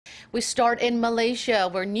We start in Malaysia,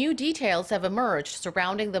 where new details have emerged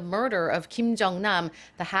surrounding the murder of Kim Jong-nam,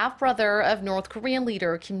 the half-brother of North Korean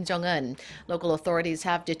leader Kim Jong-un. Local authorities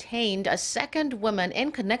have detained a second woman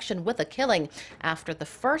in connection with the killing after the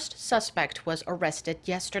first suspect was arrested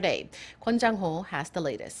yesterday. Kwon Jang-ho has the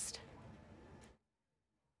latest.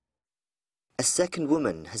 A second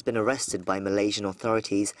woman has been arrested by Malaysian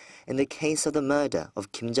authorities in the case of the murder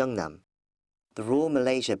of Kim Jong-nam. The Royal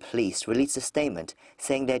Malaysia Police released a statement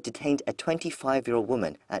saying they had detained a 25-year-old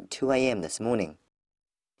woman at 2 a.m. this morning.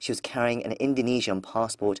 She was carrying an Indonesian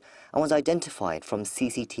passport and was identified from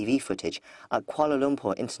CCTV footage at Kuala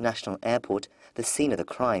Lumpur International Airport, the scene of the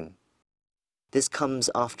crime. This comes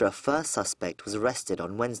after a first suspect was arrested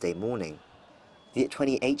on Wednesday morning. The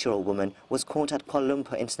 28-year-old woman was caught at Kuala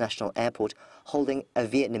Lumpur International Airport holding a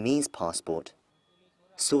Vietnamese passport.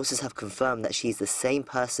 Sources have confirmed that she is the same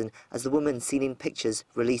person as the woman seen in pictures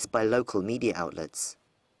released by local media outlets.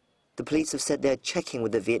 The police have said they are checking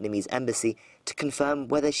with the Vietnamese embassy to confirm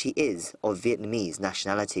whether she is of Vietnamese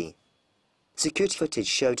nationality. Security footage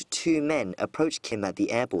showed two men approach Kim at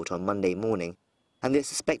the airport on Monday morning, and they're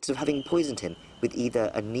suspected of having poisoned him with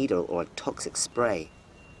either a needle or a toxic spray.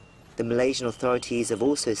 The Malaysian authorities have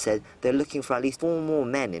also said they're looking for at least 4 more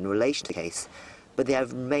men in relation to the case, but they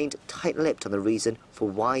have remained tight-lipped on the reason for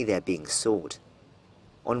why they're being sought.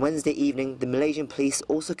 On Wednesday evening, the Malaysian police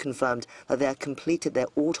also confirmed that they had completed their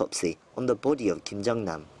autopsy on the body of Kim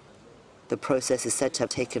Jong-nam. The process is said to have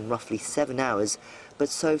taken roughly 7 hours, but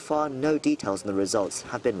so far no details on the results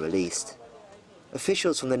have been released.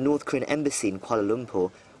 Officials from the North Korean embassy in Kuala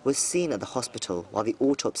Lumpur were seen at the hospital while the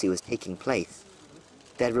autopsy was taking place.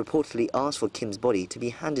 They had reportedly asked for Kim's body to be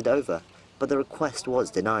handed over, but the request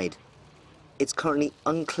was denied. It's currently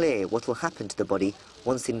unclear what will happen to the body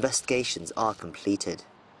once the investigations are completed.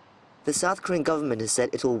 The South Korean government has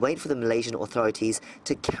said it will wait for the Malaysian authorities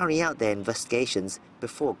to carry out their investigations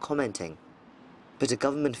before commenting. But a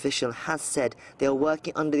government official has said they are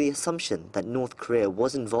working under the assumption that North Korea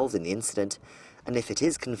was involved in the incident, and if it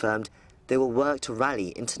is confirmed, they will work to rally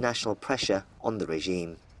international pressure on the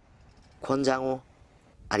regime. Kwon Jang-ho,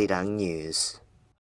 Arirang News.